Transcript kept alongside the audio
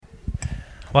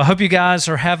Well, I hope you guys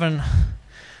are having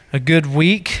a good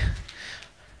week.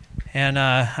 And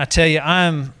I tell you,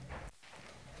 I'm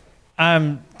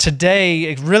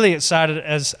today really excited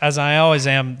as I always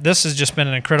am. This has just been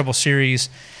an incredible series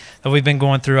that we've been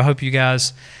going through. I hope you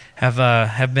guys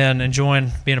have been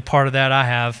enjoying being a part of that. I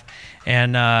have,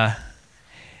 and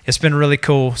it's been really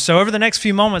cool. So over the next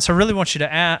few moments, I really want you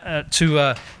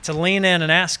to lean in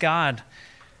and ask God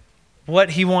what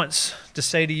He wants to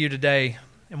say to you today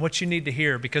and what you need to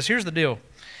hear. Because here's the deal.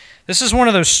 This is one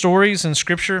of those stories in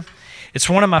Scripture. It's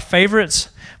one of my favorites,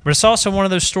 but it's also one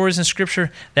of those stories in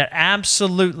Scripture that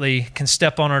absolutely can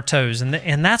step on our toes.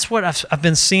 And that's what I've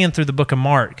been seeing through the book of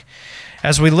Mark.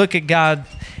 As we look at God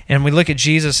and we look at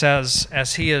Jesus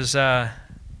as He has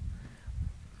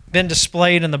been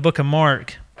displayed in the book of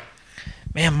Mark,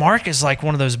 man, Mark is like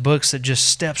one of those books that just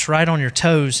steps right on your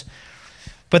toes.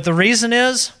 But the reason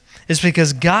is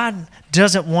because God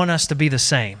doesn't want us to be the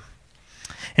same.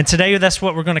 And today, that's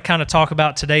what we're going to kind of talk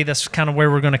about today. That's kind of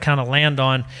where we're going to kind of land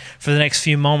on for the next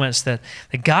few moments, that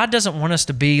God doesn't want us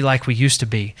to be like we used to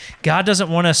be. God doesn't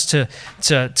want us to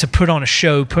put on a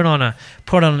show, put on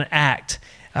an act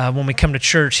when we come to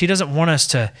church. He doesn't want us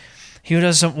to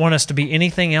be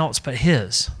anything else but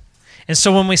His. And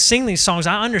so when we sing these songs,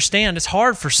 I understand it's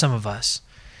hard for some of us.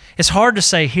 It's hard to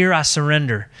say, "Here I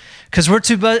surrender," because we're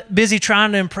too busy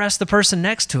trying to impress the person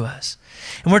next to us.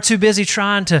 And we're too busy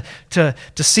trying to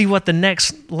see what the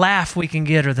next laugh we can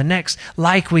get or the next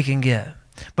like we can get.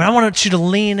 But I want you to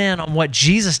lean in on what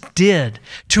Jesus did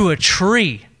to a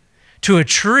tree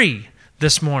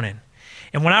this morning.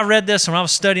 And when I read this and when I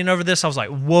was studying over this, I was like,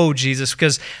 whoa, Jesus,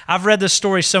 because I've read this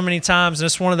story so many times, and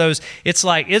it's one of those,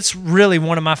 it's really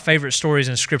one of my favorite stories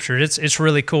in Scripture. It's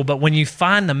really cool. But when you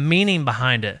find the meaning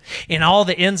behind it and all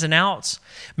the ins and outs,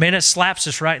 man, it slaps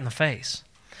us right in the face.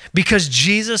 Because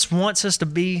Jesus wants us to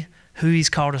be who He's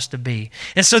called us to be.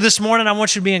 And so this morning, I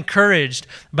want you to be encouraged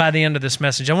by the end of this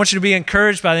message. I want you to be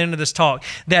encouraged by the end of this talk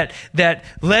that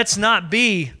let's not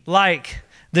be like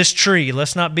this tree.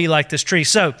 Let's not be like this tree.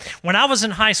 So when I was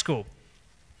in high school,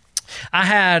 I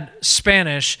had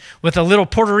Spanish with a little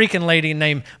Puerto Rican lady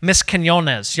named Miss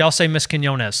Quinones. Y'all say Miss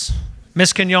Quinones.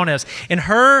 Miss Quinones. And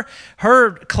her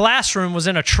classroom was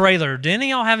in a trailer. Do any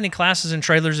of y'all have any classes in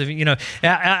trailers? Out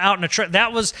in a trailer.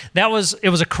 It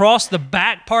was across the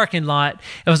back parking lot.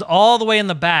 It was all the way in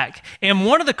the back. And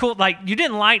one of the cool, you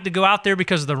didn't like to go out there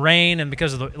because of the rain and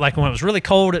because of when it was really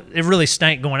cold, it really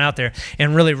stank going out there,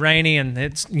 and really rainy, and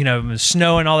it's, it was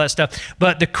snow and all that stuff.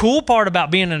 But the cool part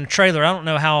about being in a trailer, I don't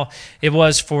know how it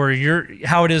is for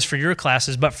your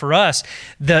classes, but for us,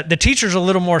 the teacher's a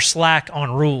little more slack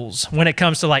on rules when it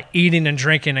comes to eating and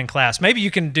drinking in class. Maybe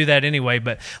you can do that anyway,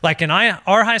 but in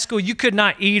our high school, you could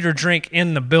not eat or drink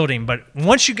in the building. But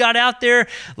once you got out there,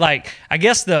 I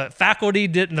guess the faculty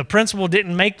the principal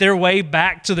didn't make their way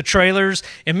back to the trailers.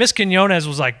 And Miss Quinones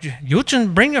was like, "You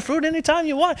can bring your food anytime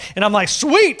you want." And I'm like,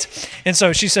 "Sweet." And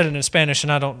so she said it in Spanish,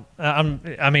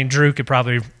 and Drew could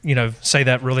probably, say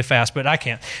that really fast, but I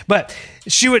can't. But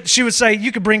she would say,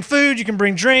 you could bring food, you can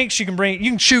bring drinks, you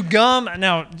can chew gum.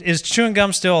 Now, is chewing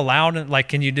gum still allowed?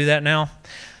 Can you do that now?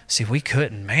 See, we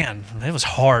couldn't. Man, it was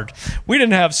hard. We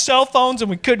didn't have cell phones and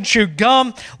we couldn't chew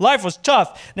gum. Life was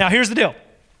tough. Now, here's the deal.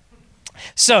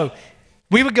 So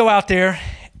we would go out there,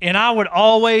 and I would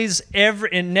always,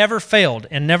 it never failed.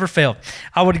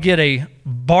 I would get a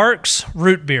Barq's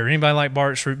root beer. Anybody like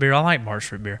Barq's root beer? I like Barq's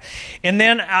root beer. And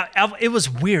then it was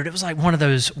weird. It was like one of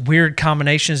those weird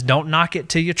combinations. Don't knock it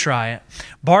till you try it.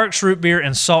 Barq's root beer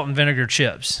and salt and vinegar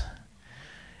chips.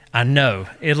 I know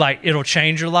it'll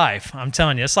change your life. I'm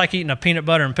telling you, it's like eating a peanut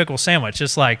butter and pickle sandwich.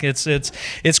 It's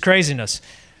it's craziness.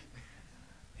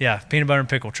 Yeah, peanut butter and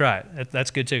pickle. Try it.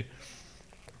 That's good too.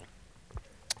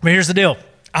 But here's the deal.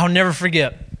 I'll never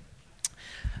forget.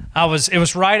 It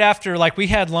was right after we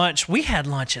had lunch. We had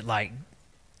lunch at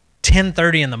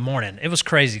 10:30 in the morning. It was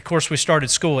crazy. Of course, we started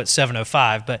school at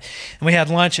 7:05, and we had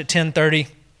lunch at 10:30.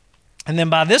 And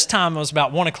then by this time, it was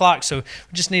about 1 o'clock, so we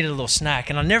just needed a little snack.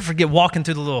 And I'll never forget walking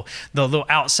through the little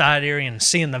outside area and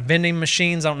seeing the vending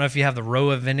machines. I don't know if you have the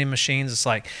row of vending machines. It's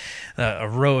like a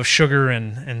row of sugar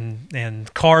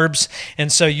and carbs.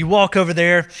 And so you walk over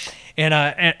there, and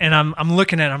I'm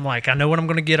looking at it. I'm like, I know what I'm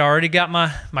going to get. I already got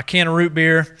my can of root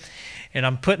beer, and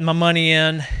I'm putting my money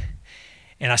in.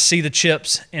 And I see the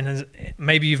chips, and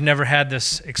maybe you've never had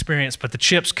this experience, but the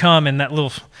chips come in that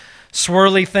little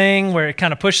swirly thing where it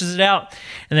kind of pushes it out,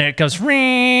 and then it goes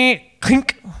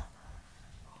clink,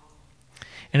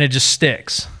 and it just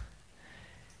sticks.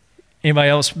 Anybody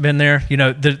else been there?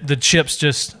 The chips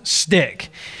just stick.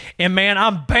 And man,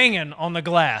 I'm banging on the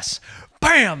glass.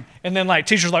 Bam! And then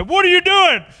teacher's like, "What are you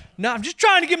doing?" No, I'm just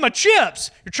trying to get my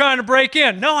chips. You're trying to break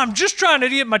in. No, I'm just trying to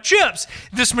get my chips.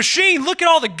 This machine, look at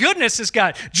all the goodness. It's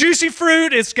got juicy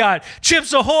fruit, it's got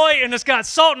Chips Ahoy, and it's got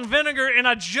salt and vinegar, and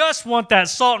I just want that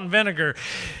salt and vinegar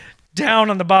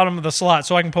down on the bottom of the slot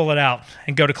so I can pull it out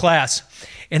and go to class.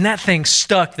 And that thing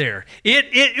stuck there.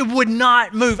 It would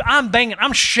not move. I'm banging.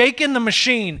 I'm shaking the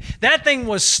machine. That thing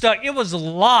was stuck. It was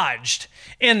lodged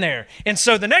in there. And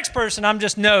so the next person,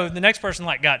 the next person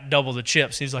like got double the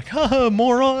chips. He's like,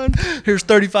 moron, here's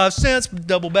 35 cents,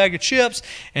 double bag of chips,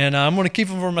 and I'm going to keep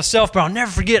them for myself. But I'll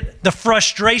never forget the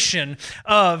frustration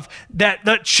of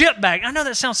the chip bag. I know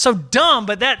that sounds so dumb,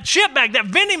 but that chip bag, that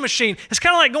vending machine, it's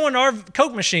kind of like going to our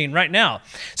Coke machine right now.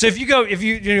 So if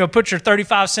you put your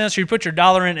 35 cents or you put your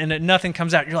dollar in and nothing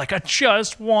comes out, you're like, I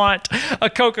just want a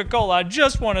Coca-Cola. I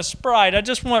just want a Sprite. I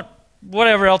just want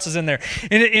whatever else is in there.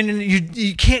 And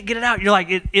you can't get it out. You're like,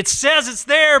 it says it's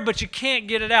there, but you can't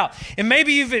get it out. And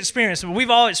maybe you've experienced, we've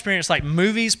all experienced like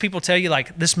movies. People tell you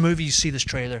like, this movie, you see this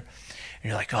trailer, and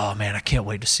you're like, oh man, I can't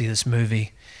wait to see this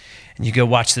movie. And you go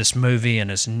watch this movie and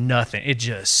it's nothing. It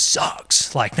just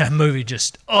sucks. Like that movie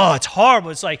just, it's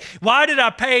horrible. It's like, why did I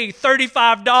pay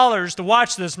 $35 to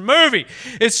watch this movie?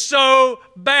 It's so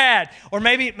bad. Or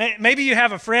maybe you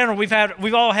have a friend, or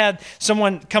we've all had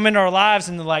someone come into our lives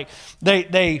and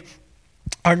they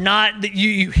are not, that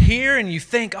you hear and you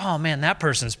think, oh man, that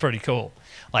person's pretty cool.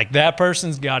 Like that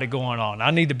person's got it going on.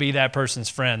 I need to be that person's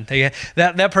friend.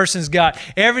 That person's got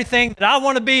everything that I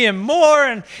want to be and more.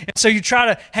 And so you try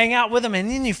to hang out with them, and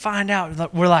then you find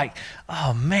out we're like,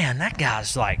 oh man, that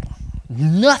guy's like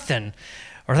nothing.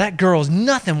 Or that girl's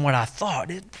nothing what I thought.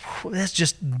 That's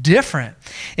just different.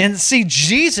 And see,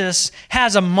 Jesus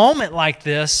has a moment like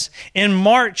this in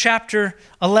Mark chapter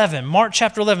 11. Mark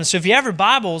chapter 11. So if you have your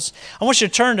Bibles, I want you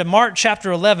to turn to Mark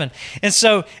chapter 11. And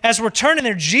so as we're turning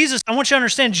there, I want you to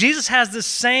understand, Jesus has this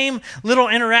same little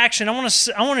interaction. I want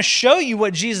to show you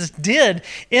what Jesus did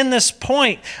in this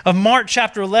point of Mark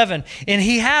chapter 11. And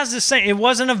he has this same, it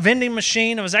wasn't a vending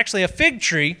machine, it was actually a fig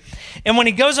tree. And when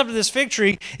he goes up to this fig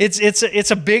tree,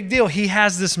 it's a big deal. He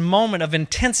has this moment of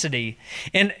intensity.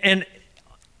 And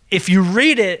if you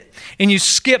read it and you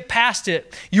skip past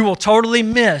it, you will totally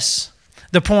miss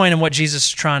the point of what Jesus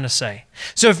is trying to say.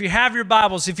 So if you have your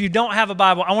Bibles, if you don't have a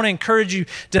Bible, I want to encourage you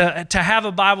to have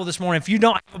a Bible this morning. If you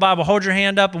don't have a Bible, hold your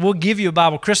hand up and we'll give you a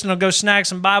Bible. Kristen will go snag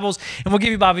some Bibles and we'll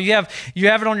give you a Bible. You have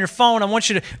it on your phone. I want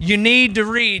you need to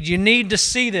read. You need to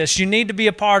see this. You need to be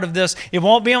a part of this. It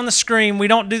won't be on the screen. We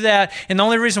don't do that. And the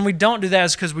only reason we don't do that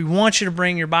is because we want you to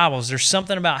bring your Bibles. There's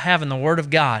something about having the Word of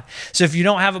God. So if you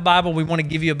don't have a Bible, we want to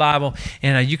give you a Bible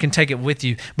and you can take it with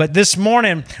you. But this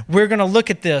morning, we're going to look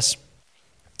at this.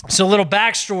 So a little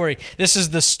backstory. This is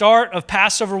the start of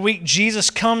Passover week. Jesus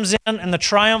comes in the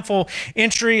triumphal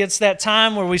entry. It's that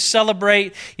time where we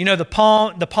celebrate, the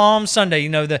Palm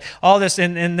Sunday, all this,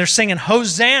 and they're singing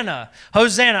Hosanna,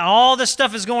 Hosanna. All this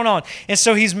stuff is going on. And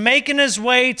so he's making his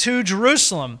way to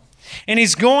Jerusalem. And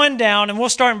he's going down, and we'll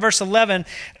start in verse 11.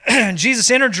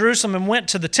 Jesus entered Jerusalem and went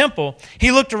to the temple.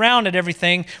 He looked around at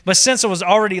everything, but since it was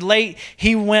already late,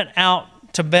 he went out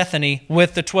to Bethany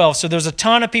with the 12. So there's a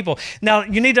ton of people. Now,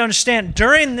 you need to understand,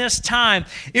 during this time,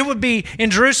 it would be in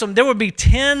Jerusalem, there would be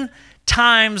 10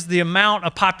 times the amount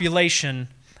of population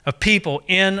of people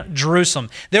in Jerusalem.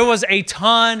 There was a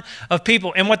ton of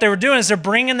people. And what they were doing is they're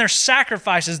bringing their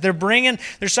sacrifices. And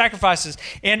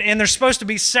they're supposed to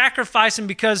be sacrificing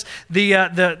because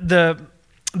the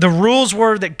rules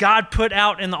were that God put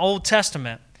out in the Old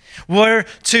Testament were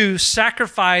to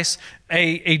sacrifice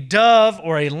a dove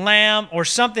or a lamb or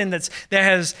something that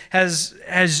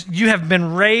has you have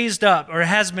been raised up or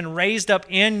has been raised up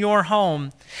in your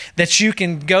home that you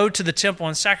can go to the temple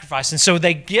and sacrifice. And so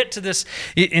they get to this,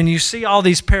 and you see all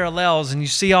these parallels, and you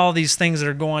see all these things that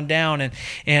are going down,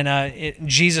 and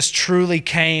Jesus truly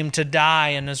came to die.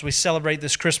 And as we celebrate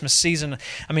this Christmas season,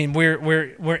 I mean,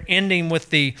 we're ending with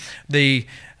the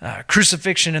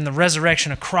crucifixion and the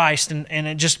resurrection of Christ, and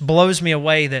it just blows me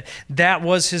away that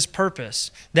was his purpose.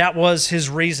 That was his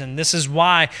reason. This is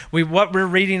why what we're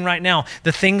reading right now,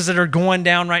 the things that are going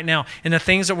down right now, and the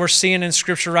things that we're seeing in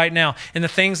Scripture right now, and the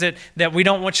things that we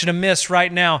don't want you to miss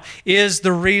right now, is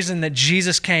the reason that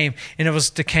Jesus came, and it was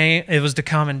to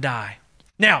come and die.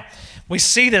 Now, we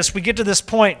see this, we get to this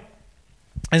point.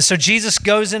 And so Jesus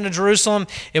goes into Jerusalem.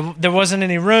 There wasn't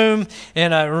any room.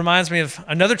 And it reminds me of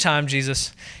another time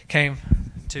Jesus came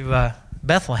to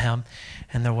Bethlehem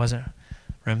and there wasn't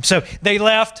room. So they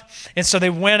left, and so they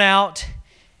went out,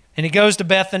 and he goes to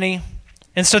Bethany.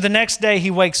 And so the next day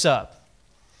he wakes up.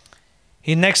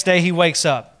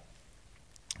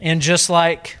 And just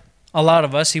like a lot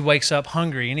of us, he wakes up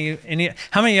hungry.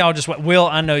 How many of y'all just, Will,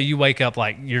 I know you wake up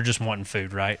like you're just wanting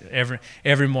food, right?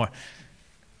 Every morning.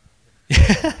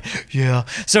 Yeah.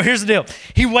 So here's the deal.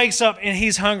 He wakes up and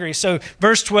he's hungry. So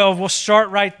verse 12, we'll start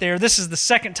right there. This is the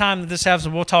second time that this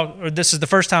happens. This is the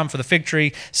first time for the fig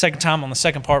tree. Second time on the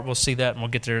second part, we'll see that and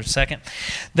we'll get there in a second.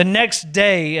 The next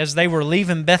day, as they were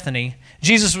leaving Bethany,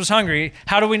 Jesus was hungry.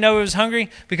 How do we know he was hungry?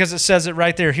 Because it says it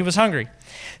right there. He was hungry.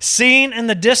 Seeing in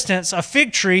the distance a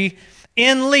fig tree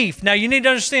in leaf. Now you need to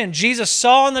understand, Jesus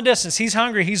saw in the distance, he's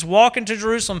hungry, he's walking to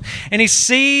Jerusalem, and he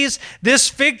sees this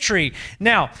fig tree.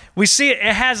 Now, we see it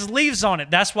has leaves on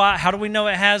it. That's why, how do we know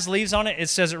it has leaves on it? It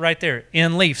says it right there,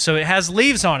 in leaf. So it has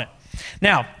leaves on it.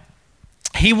 Now,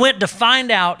 he went to find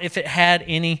out if it had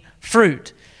any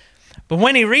fruit. But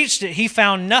when he reached it, he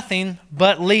found nothing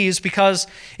but leaves because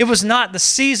it was not the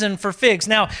season for figs.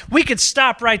 Now, we could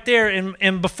stop right there,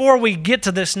 and before we get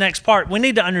to this next part, we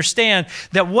need to understand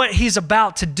that what he's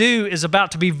about to do is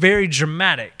about to be very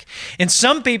dramatic. And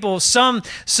some people, some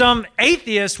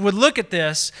atheists would look at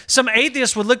this. Some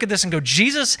atheists would look at this and go,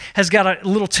 Jesus has got a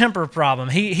little temper problem.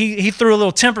 He threw a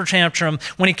little temper tantrum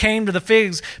when he came to the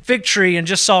fig tree and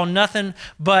just saw nothing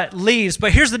but leaves.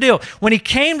 But here's the deal. When he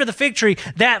came to the fig tree,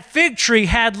 that fig tree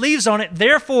had leaves on it.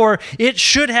 Therefore, it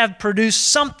should have produced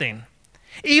something.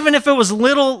 Even if it was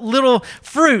little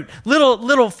fruit,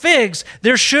 little figs,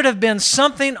 there should have been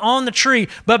something on the tree.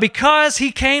 But because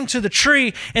he came to the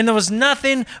tree and there was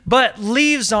nothing but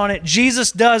leaves on it,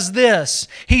 Jesus does this.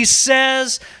 He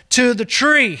says to the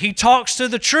tree, he talks to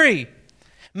the tree,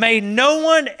 "May no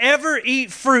one ever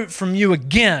eat fruit from you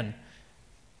again."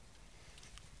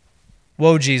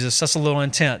 Whoa, Jesus, that's a little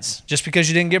intense. Just because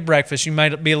you didn't get breakfast, you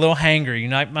might be a little hangry. You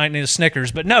might need a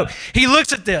Snickers. But no, he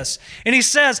looks at this and he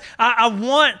says, I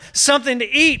want something to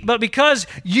eat, but because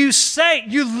you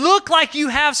look like you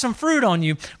have some fruit on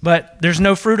you, but there's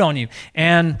no fruit on you.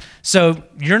 And so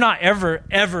you're not ever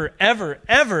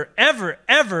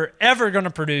going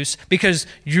to produce because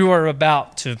you are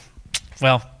about to,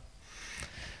 well,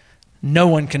 no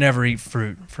one can ever eat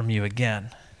fruit from you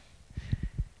again.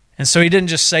 And so he didn't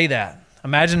just say that.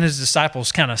 Imagine his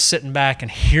disciples kind of sitting back and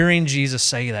hearing Jesus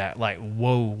say that, like,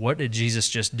 whoa, what did Jesus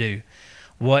just do?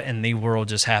 What in the world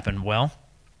just happened? Well,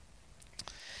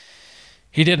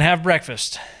 he didn't have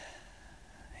breakfast.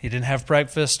 He didn't have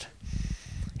breakfast.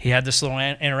 He had this little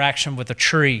interaction with a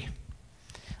tree.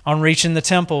 On reaching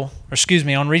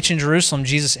Jerusalem,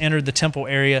 Jesus entered the temple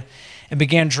area and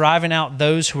began driving out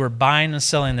those who were buying and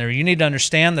selling there. You need to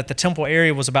understand that the temple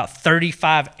area was about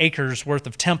 35 acres worth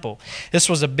of temple. This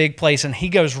was a big place, and he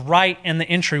goes right in the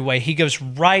entryway. He goes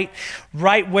right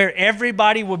where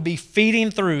everybody would be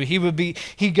feeding through.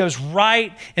 He goes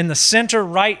right in the center,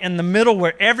 right in the middle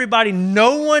where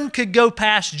no one could go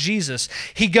past Jesus.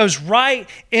 He goes right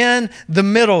in the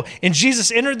middle, and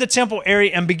Jesus entered the temple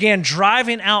area and began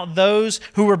driving out those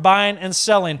who were buying and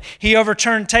selling. He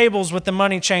overturned tables with the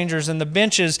money changers and the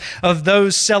benches of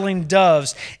those selling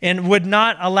doves, and would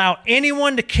not allow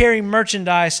anyone to carry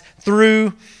merchandise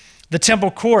through the temple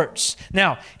courts.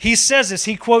 Now, he says this,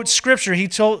 he quotes scripture,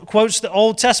 quotes the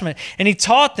Old Testament, and he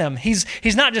taught them. He's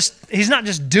not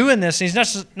just doing this, he's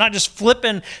not just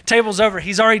flipping tables over.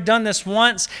 He's already done this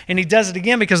once, and he does it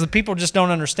again because the people just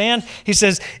don't understand. He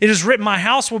says, "It is written, my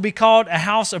house will be called a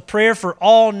house of prayer for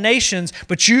all nations,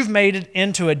 but you've made it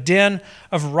into a den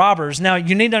of robbers." Now,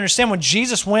 you need to understand, when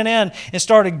Jesus went in and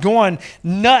started going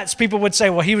nuts, people would say,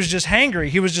 well, he was just hangry.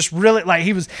 He was just really, like,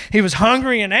 he was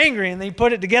hungry and angry, and he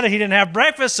put it together. He didn't have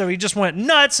breakfast, so he just went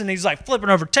nuts, and he's like flipping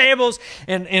over tables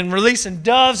and releasing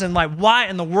doves, and like, why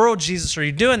in the world, Jesus, are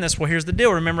you doing this? Well, here's the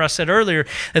deal. Remember I said earlier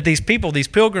that these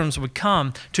pilgrims would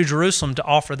come to Jerusalem to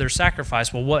offer their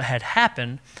sacrifice. Well, what had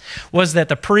happened was that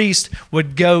the priest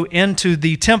would go into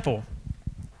the temple,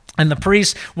 and the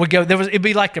priest would go, it'd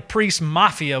be like a priest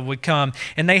mafia would come,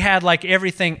 and they had like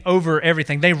everything over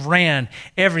everything. They ran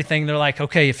everything. They're like,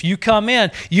 okay, if you come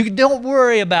in, you don't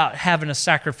worry about having a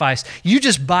sacrifice. You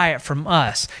just buy it from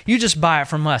us. You just buy it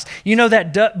from us. You know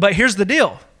that, but here's the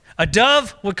deal. A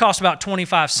dove would cost about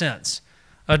 25 cents.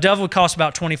 A dove would cost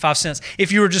about 25 cents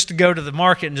if you were just to go to the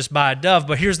market and just buy a dove.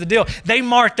 But here's the deal. They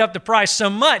marked up the price so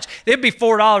much, it'd be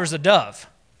 $4 a dove.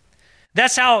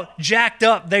 That's how jacked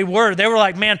up they were. They were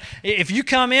like, man, if you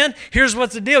come in, here's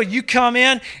what's the deal. You come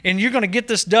in and you're going to get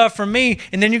this dove from me,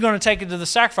 and then you're going to take it to the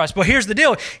sacrifice. But here's the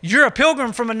deal. You're a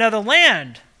pilgrim from another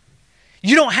land.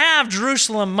 You don't have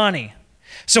Jerusalem money.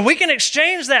 So we can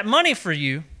exchange that money for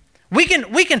you. We can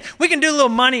do a little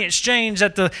money exchange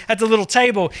at the little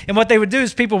table. And what they would do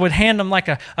is people would hand them like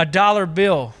a dollar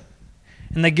bill,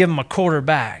 and they give them a quarter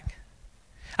back.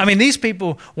 I mean, these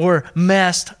people were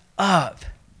messed up.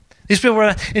 These people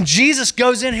were, and Jesus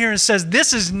goes in here and says,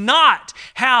 this is not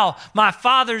how my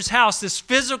Father's house, this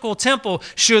physical temple,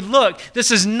 should look. This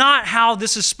is not how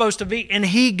this is supposed to be. And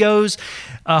he goes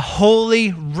a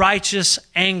holy, righteous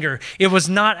anger. It was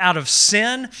not out of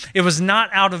sin. It was not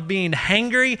out of being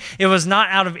hangry. It was not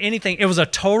out of anything. It was a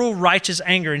total righteous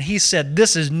anger. And he said,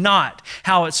 this is not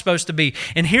how it's supposed to be.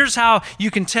 And here's how you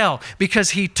can tell, because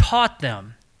he taught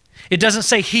them. It doesn't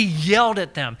say he yelled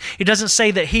at them. It doesn't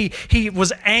say that he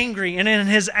was angry, and in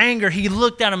his anger he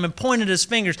looked at them and pointed his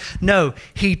fingers. No,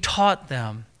 he taught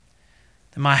them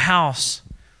that my house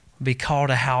will be called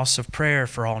a house of prayer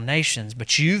for all nations,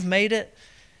 but you've made it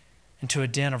into a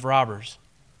den of robbers.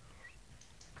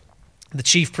 The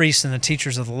chief priests and the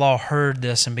teachers of the law heard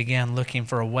this and began looking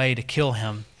for a way to kill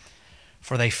him,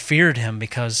 for they feared him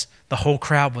because the whole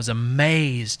crowd was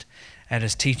amazed at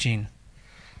his teaching.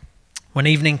 When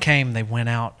evening came, they went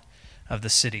out of the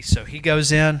city. So he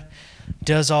goes in,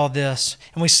 does all this,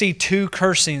 and we see two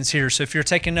cursings here. So if you're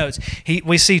taking notes,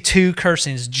 we see two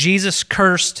cursings. Jesus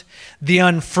cursed the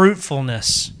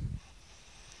unfruitfulness.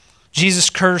 Jesus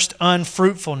cursed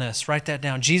unfruitfulness. Write that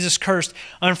down. Jesus cursed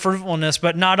unfruitfulness.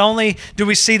 But not only do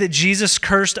we see that Jesus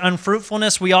cursed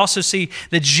unfruitfulness, we also see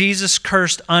that Jesus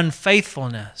cursed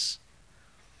unfaithfulness.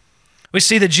 We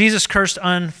see that Jesus cursed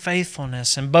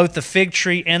unfaithfulness, and both the fig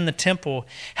tree and the temple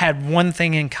had one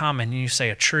thing in common. You say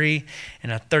a tree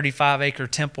and a 35-acre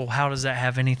temple, how does that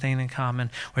have anything in common?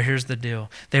 Well, here's the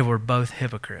deal. They were both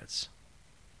hypocrites.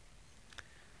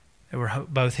 They were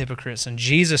both hypocrites, and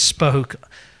Jesus spoke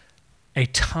a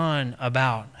ton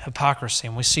about hypocrisy,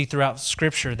 and we see throughout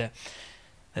Scripture that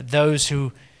those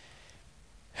who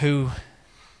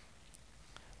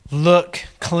look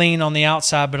clean on the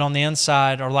outside, but on the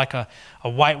inside are like a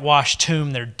whitewashed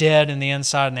tomb. They're dead in the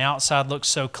inside, and the outside looks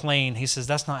so clean. He says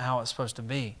that's not how it's supposed to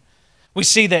be. We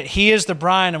see that He is the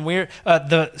vine, and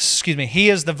He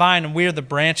is the vine, and we're the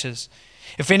branches.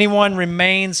 If anyone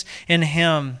remains in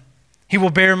Him, he will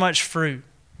bear much fruit.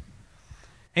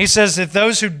 And He says, if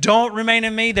those who don't remain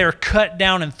in me, they're cut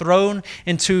down and thrown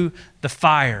into the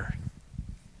fire.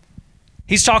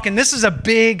 He's talking, this is a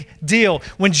big deal.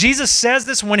 When Jesus says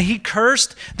this, when He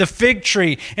cursed the fig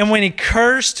tree and when He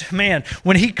cursed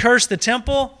the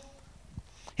temple,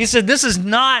 He said, this is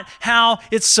not how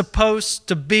it's supposed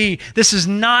to be. This is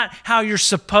not how you're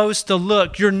supposed to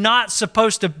look. You're not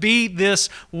supposed to be this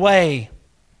way.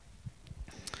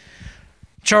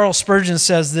 Charles Spurgeon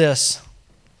says this: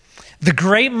 the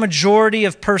great majority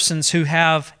of persons who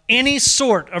have any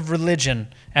sort of religion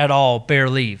at all bear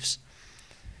leaves,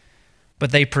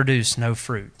 but they produce no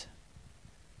fruit.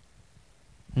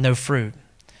 No fruit.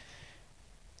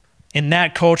 And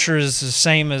that culture is the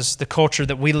same as the culture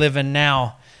that we live in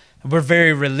now. We're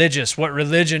very religious. What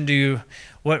religion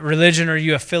are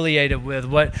you affiliated with?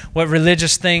 What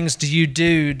religious things do you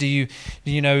do? Do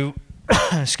you know,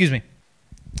 excuse me.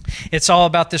 It's all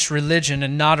about this religion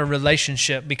and not a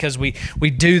relationship, because we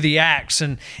do the acts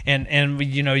and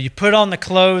you put on the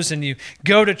clothes and you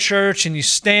go to church and you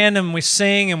stand and we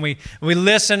sing and we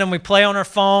listen and we play on our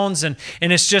phones and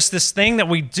it's just this thing that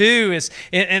we do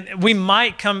and we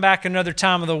might come back another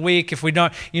time of the week if we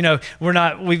don't, we're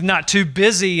not too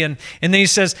busy and then he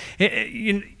says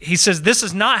this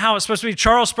is not how it's supposed to be.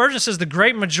 Charles Spurgeon says the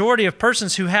great majority of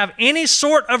persons who have any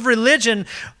sort of religion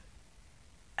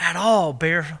at all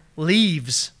bear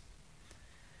leaves.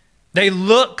 They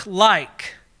look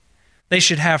like they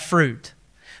should have fruit.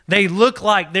 They look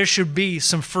like there should be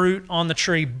some fruit on the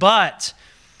tree, but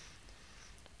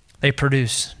they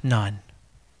produce none.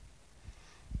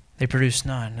 They produce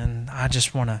none. And I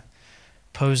just want to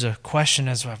pose a question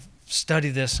as I've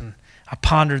studied this and I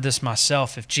pondered this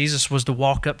myself. If Jesus was to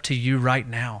walk up to you right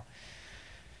now,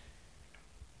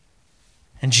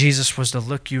 and Jesus was to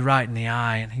look you right in the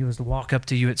eye, and He was to walk up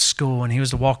to you at school, and He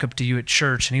was to walk up to you at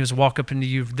church, and He was to walk up into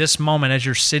you this moment as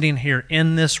you're sitting here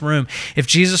in this room. If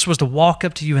Jesus was to walk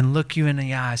up to you and look you in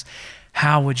the eyes,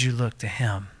 how would you look to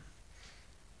Him?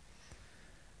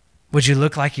 Would you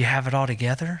look like you have it all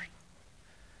together?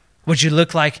 Would you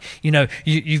look like,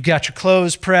 you've got your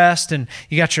clothes pressed and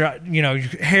you got your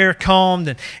hair combed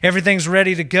and everything's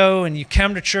ready to go, and you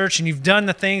come to church and you've done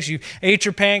the things, you ate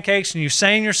your pancakes and you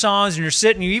sang your songs and you're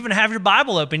sitting, you even have your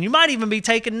Bible open. You might even be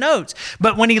taking notes.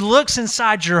 But when He looks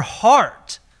inside your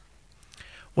heart,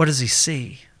 what does He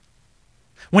see?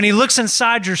 When He looks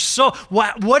inside your soul,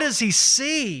 what does He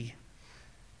see?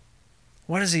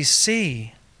 What does He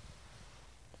see?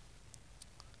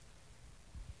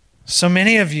 So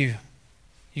many of you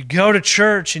go to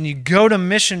church and you go to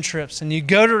mission trips and you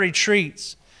go to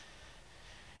retreats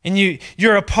and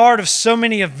you're a part of so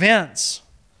many events.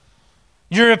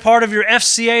 You're a part of your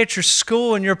FCA at your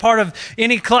school, and you're a part of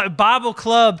any Bible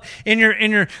club in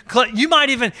your club. You might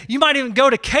even go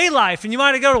to K Life, and you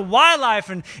might go to Y Life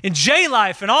and J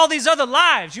Life and all these other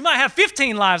lives. You might have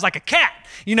 15 lives like a cat.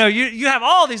 You have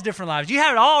all these different lives. You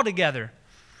have it all together.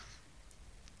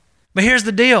 But here's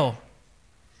the deal.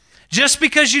 Just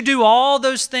because you do all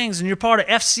those things and you're part of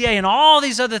FCA and all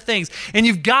these other things, and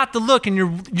you've got the look, and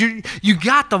you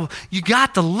got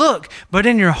the look, but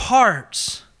in your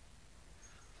hearts,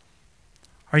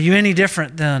 are you any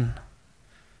different than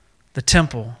the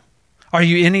temple? Are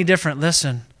you any different,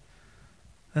 listen,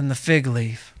 than the fig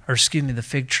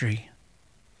tree?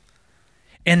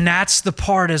 And that's the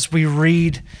part as we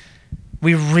read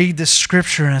this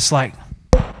scripture, and it's like,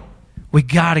 we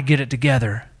got to get it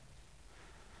together.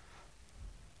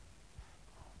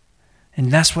 And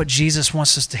that's what Jesus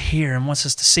wants us to hear and wants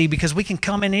us to see, because we can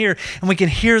come in here and we can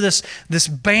hear this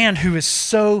band who is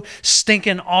so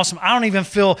stinking awesome. I don't even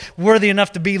feel worthy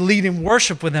enough to be leading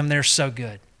worship with them. They're so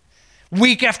good.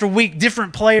 Week after week,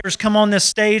 different players come on this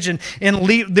stage and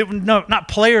lead, no, not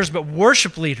players, but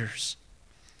worship leaders.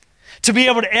 To be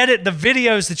able to edit the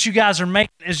videos that you guys are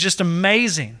making is just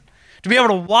amazing. To be able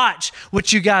to watch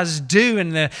what you guys do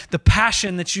and the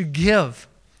passion that you give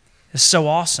is so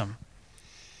awesome.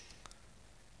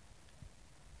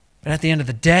 But at the end of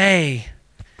the day,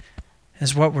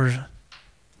 is what we're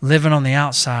living on the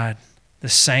outside the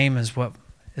same as what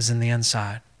is in the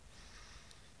inside?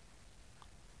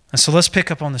 And so let's pick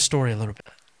up on the story a little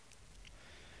bit.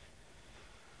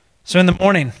 So in the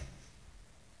morning,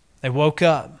 they woke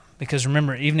up, because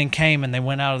remember, evening came and they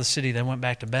went out of the city. They went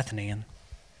back to Bethany. And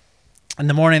in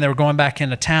the morning, they were going back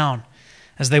into town.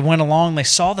 As they went along, they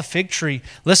saw the fig tree,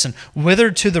 listen,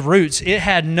 withered to the roots. It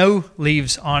had no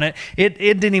leaves on it. It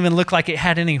didn't even look like it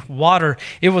had any water.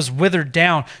 It was withered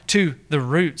down to the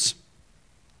roots.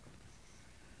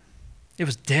 It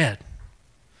was dead.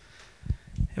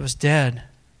 It was dead.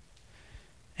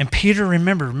 And Peter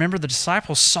remember the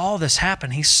disciples saw this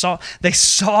happen. They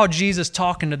saw Jesus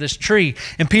talking to this tree.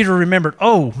 And Peter remembered,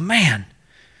 oh man,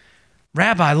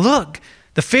 Rabbi, look,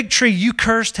 the fig tree you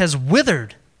cursed has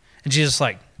withered. And Jesus is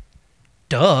like,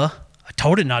 duh, I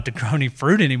told it not to grow any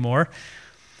fruit anymore.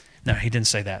 No, he didn't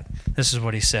say that. This is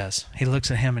what he says. He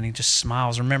looks at him and he just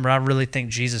smiles. Remember, I really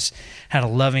think Jesus had a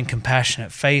loving,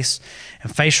 compassionate face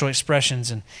and facial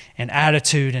expressions and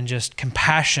attitude and just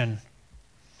compassion.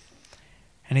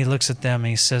 And he looks at them and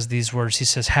he says these words. He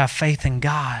says, have faith in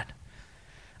God.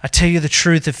 I tell you the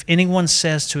truth, if anyone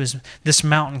says to this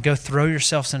mountain, go throw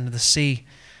yourselves into the sea,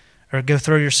 or go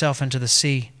throw yourself into the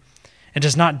sea, and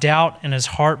does not doubt in his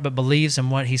heart, but believes in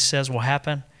what he says will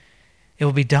happen, it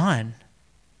will be done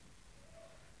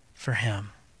for him.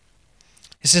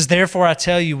 He says, therefore I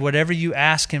tell you, whatever you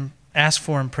ask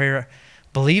for in prayer,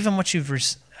 believe in what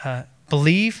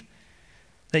believe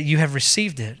that you have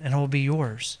received it, and it will be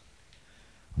yours.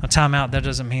 A time out, that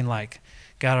doesn't mean like,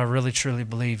 God, I really truly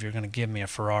believe you're going to give me a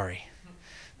Ferrari.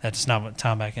 That's not what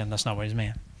time back in. That's not what he's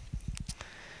meant.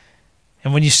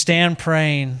 And when you stand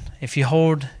praying, if you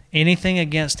hold anything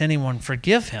against anyone,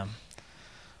 forgive him,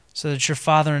 so that your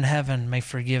Father in heaven may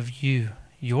forgive you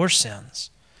your sins.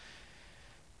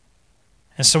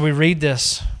 And so we read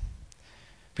this,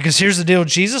 because here's the deal.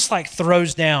 Jesus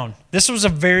throws down. This was a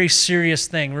very serious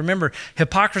thing. Remember,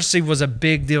 hypocrisy was a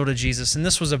big deal to Jesus, and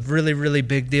this was a really, really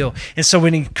big deal. And so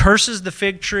when he curses the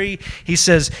fig tree, he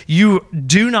says, you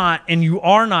do not and you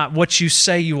are not what you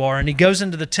say you are. And he goes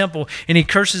into the temple and he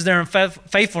curses their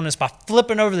unfaithfulness by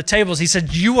flipping over the tables. He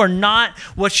said, you are not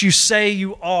what you say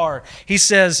you are. He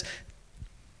says,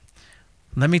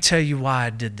 let me tell you why I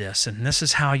did this, and this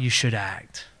is how you should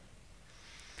act.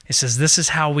 He says, this is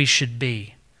how we should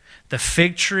be. The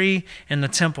fig tree and the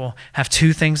temple have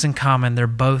two things in common. They're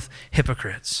both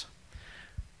hypocrites.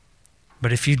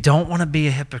 But if you don't want to be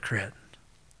a hypocrite,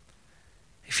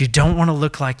 if you don't want to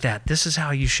look like that, this is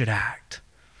how you should act.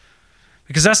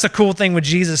 Because that's the cool thing with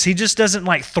Jesus. He just doesn't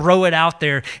throw it out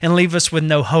there and leave us with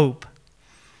no hope.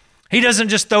 He doesn't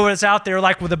just throw us out there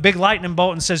with a big lightning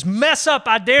bolt and says, mess up,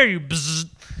 I dare you. Bzz.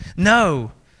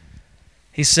 No.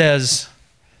 He says,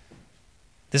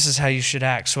 this is how you should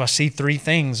act. So I see three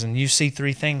things, and you see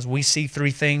three things. We see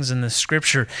three things in the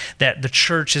scripture that the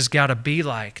church has got to be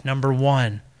like. Number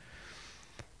one,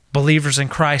 believers in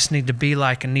Christ need to be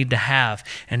like and need to have.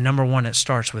 And number one, it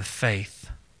starts with faith.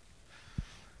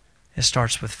 It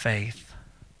starts with faith.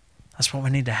 That's what we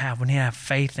need to have. We need to have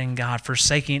faith in God.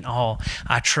 Forsaking all,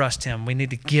 I trust him. We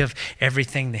need to give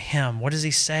everything to him. What does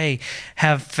he say?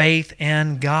 Have faith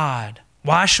in God.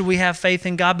 Why should we have faith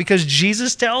in God? Because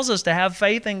Jesus tells us to have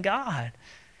faith in God.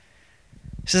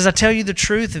 He says, I tell you the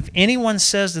truth, if anyone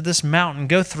says to this mountain,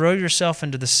 go throw yourself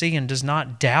into the sea, and does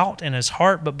not doubt in his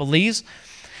heart, but believes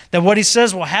that what he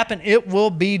says will happen, it will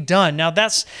be done. Now,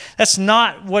 that's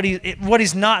not what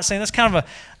he's not saying. That's kind of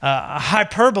a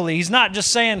hyperbole. He's not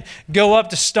just saying, go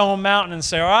up to Stone Mountain and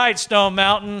say, all right, Stone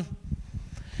Mountain,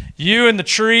 you and the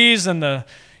trees and the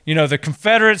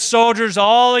Confederate soldiers,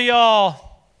 all of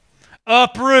y'all,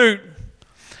 uproot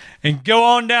and go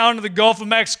on down to the Gulf of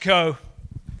Mexico,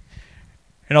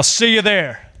 and I'll see you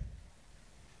there.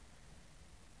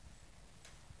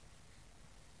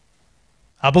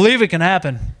 I believe it can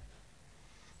happen.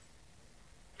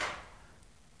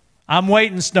 I'm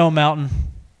waiting, Stone Mountain.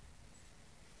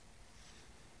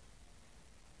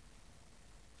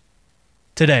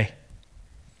 Today.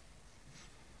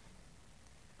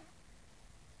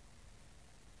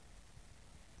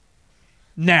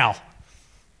 Now.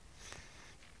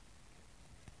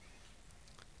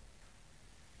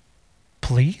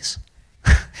 Please?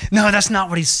 No, that's not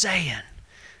what he's saying.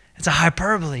 It's a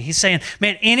hyperbole. He's saying,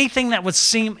 man, anything that would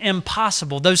seem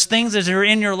impossible, those things that are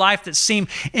in your life that seem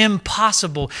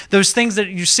impossible, those things that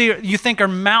you think are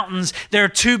mountains that are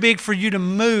too big for you to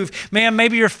move. Man,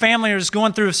 maybe your family is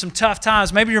going through some tough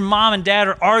times. Maybe your mom and dad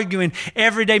are arguing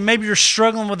every day. Maybe you're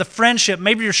struggling with a friendship.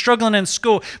 Maybe you're struggling in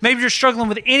school. Maybe you're struggling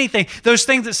with anything. Those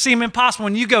things that seem impossible.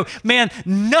 And you go, man,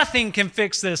 nothing can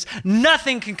fix this.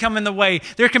 Nothing can come in the way.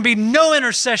 There can be no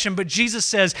intercession. But Jesus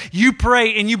says, you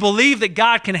pray and you believe that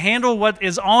God can handle what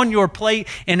is on your plate,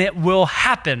 and it will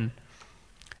happen.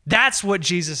 That's what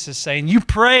Jesus is saying. You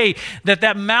pray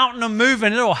that mountain will move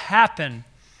and it'll happen.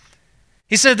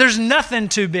 He said there's nothing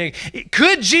too big.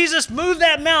 Could Jesus move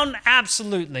that mountain?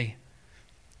 Absolutely.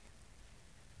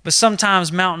 But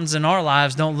sometimes mountains in our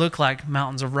lives don't look like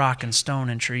mountains of rock and stone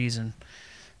and trees and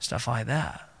stuff like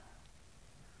that.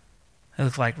 They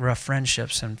look like rough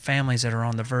friendships and families that are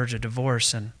on the verge of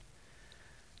divorce, and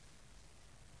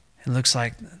it looks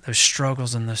like those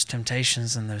struggles and those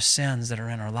temptations and those sins that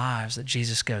are in our lives that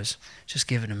Jesus goes, just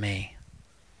give it to me.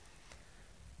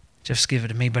 Just give it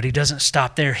to me. But he doesn't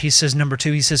stop there. He says, number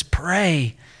 2, he says,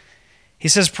 pray. He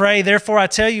says, pray. Therefore, I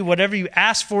tell you, whatever you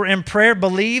ask for in prayer,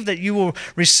 believe that you will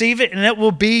receive it and it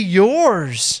will be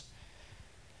yours.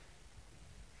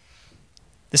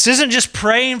 This isn't just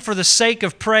praying for the sake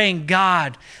of praying.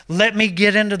 God, let me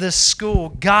get into this school.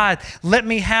 God, let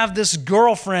me have this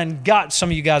girlfriend. God,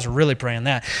 some of you guys are really praying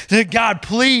that. God,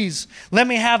 please let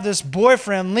me have this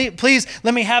boyfriend. Please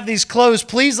let me have these clothes.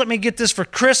 Please let me get this for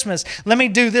Christmas. Let me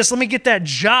do this. Let me get that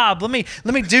job. Let me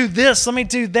do this. Let me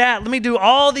do that. Let me do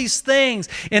all these things.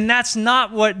 And that's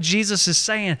not what Jesus is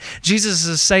saying. Jesus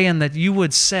is saying that you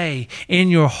would say in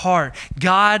your heart,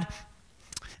 God,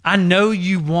 I know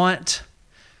you want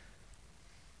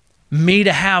me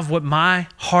to have what my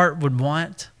heart would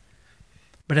want,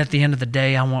 but at the end of the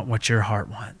day, I want what your heart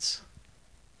wants.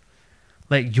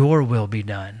 Let your will be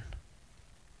done.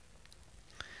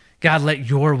 God, let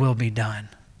your will be done.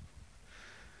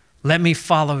 Let me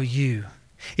follow you.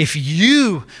 If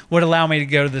you would allow me to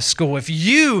go to this school, if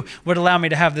you would allow me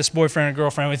to have this boyfriend or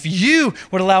girlfriend, if you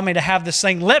would allow me to have this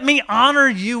thing, let me honor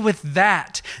you with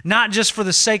that. Not just for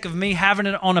the sake of me having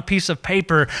it on a piece of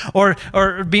paper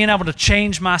or being able to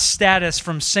change my status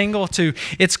from single to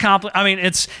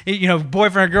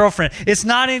boyfriend or girlfriend. It's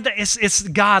not anything. It's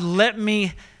God, let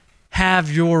me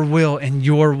have your will and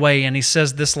your way. And he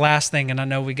says this last thing, and I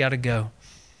know we got to go.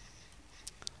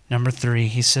 Number 3,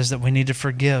 he says that we need to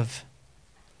forgive.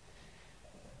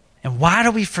 And why do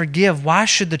we forgive? Why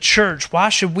should the church, why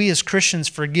should we as Christians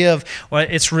forgive? Well,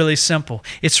 it's really simple.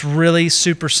 It's really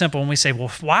super simple. When we say,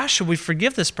 well, why should we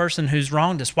forgive this person who's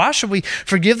wronged us? Why should we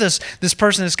forgive this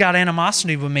person that's got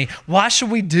animosity with me? Why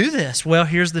should we do this? Well,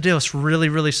 here's the deal. It's really,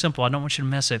 really simple. I don't want you to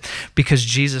miss it. Because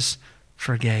Jesus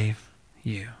forgave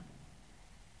you.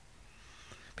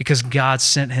 Because God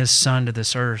sent his Son to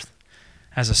this earth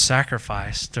as a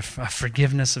sacrifice to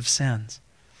forgiveness of sins,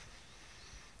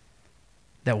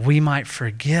 that we might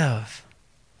forgive.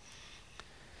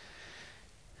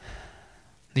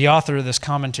 The author of this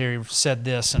commentary said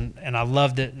this, and I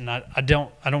loved it, and I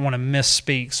don't want to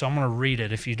misspeak, so I'm going to read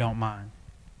it if you don't mind.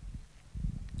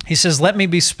 He says, let me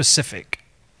be specific.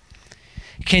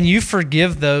 Can you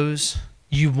forgive those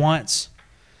you once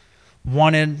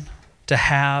wanted to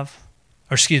have,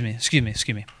 or excuse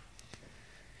me.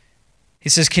 He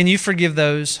says, can you forgive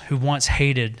those who once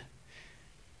hated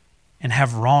and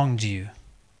have wronged you?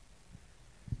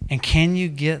 And can you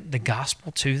get the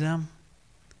gospel to them?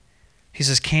 He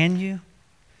says, can you?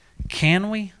 Can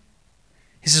we?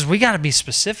 He says, we got to be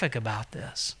specific about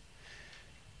this.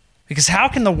 Because how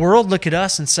can the world look at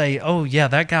us and say, oh yeah,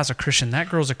 that guy's a Christian, that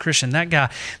girl's a Christian, that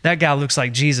guy looks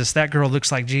like Jesus, that girl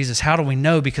looks like Jesus? How do we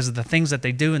know? Because of the things that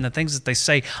they do and the things that they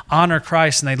say honor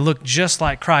Christ, and they look just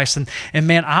like Christ. And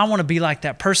man, I want to be like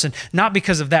that person, not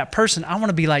because of that person. I want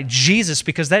to be like Jesus,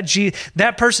 because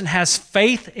that person has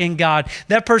faith in God.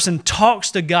 That person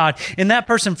talks to God, and that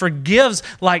person forgives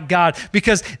like God,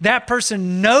 because that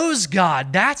person knows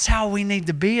God. That's how we need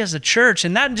to be as a church.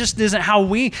 And that just isn't how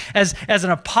we as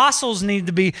an apostle need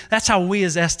to be. That's how we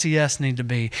as STS need to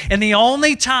be. And the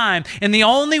only time and the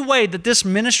only way that this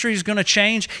ministry is going to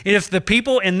change is if the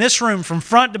people in this room, from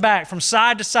front to back, from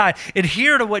side to side,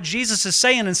 adhere to what Jesus is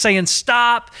saying and saying,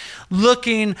 stop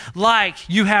looking like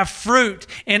you have fruit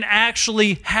and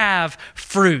actually have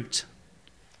fruit.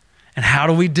 And how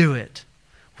do we do it?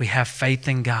 We have faith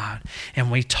in God, and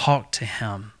we talk to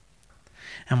Him,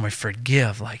 and we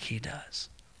forgive like He does.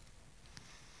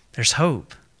 There's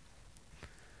hope.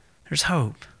 There's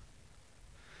hope.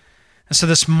 And so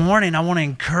this morning, I want to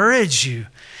encourage you.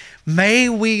 May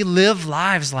we live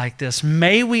lives like this.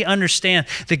 May we understand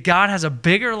that God has a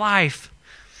bigger life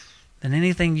than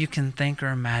anything you can think or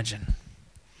imagine.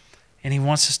 And He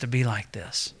wants us to be like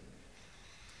this.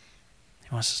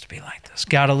 He wants us to be like this.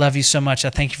 God, I love you so much. I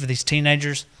thank you for these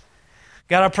teenagers.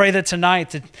 God, I pray that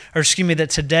that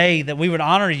today, that we would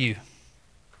honor you.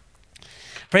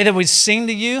 Pray that we'd sing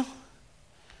to you.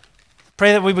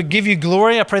 Pray that we would give you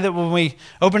glory. I pray that when we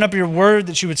open up your word,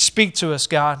 that you would speak to us,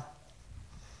 God.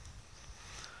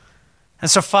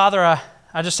 And so, Father,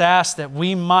 I just ask that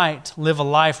we might live a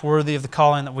life worthy of the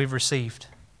calling that we've received.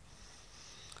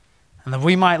 And that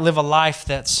we might live a life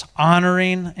that's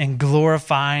honoring and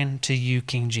glorifying to you,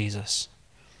 King Jesus.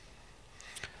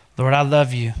 Lord, I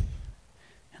love you.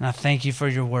 And I thank you for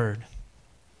your word.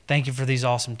 Thank you for these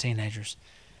awesome teenagers.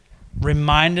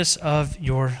 Remind us of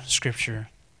your scripture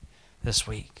this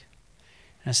week.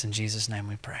 And it's in Jesus' name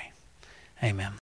we pray. Amen.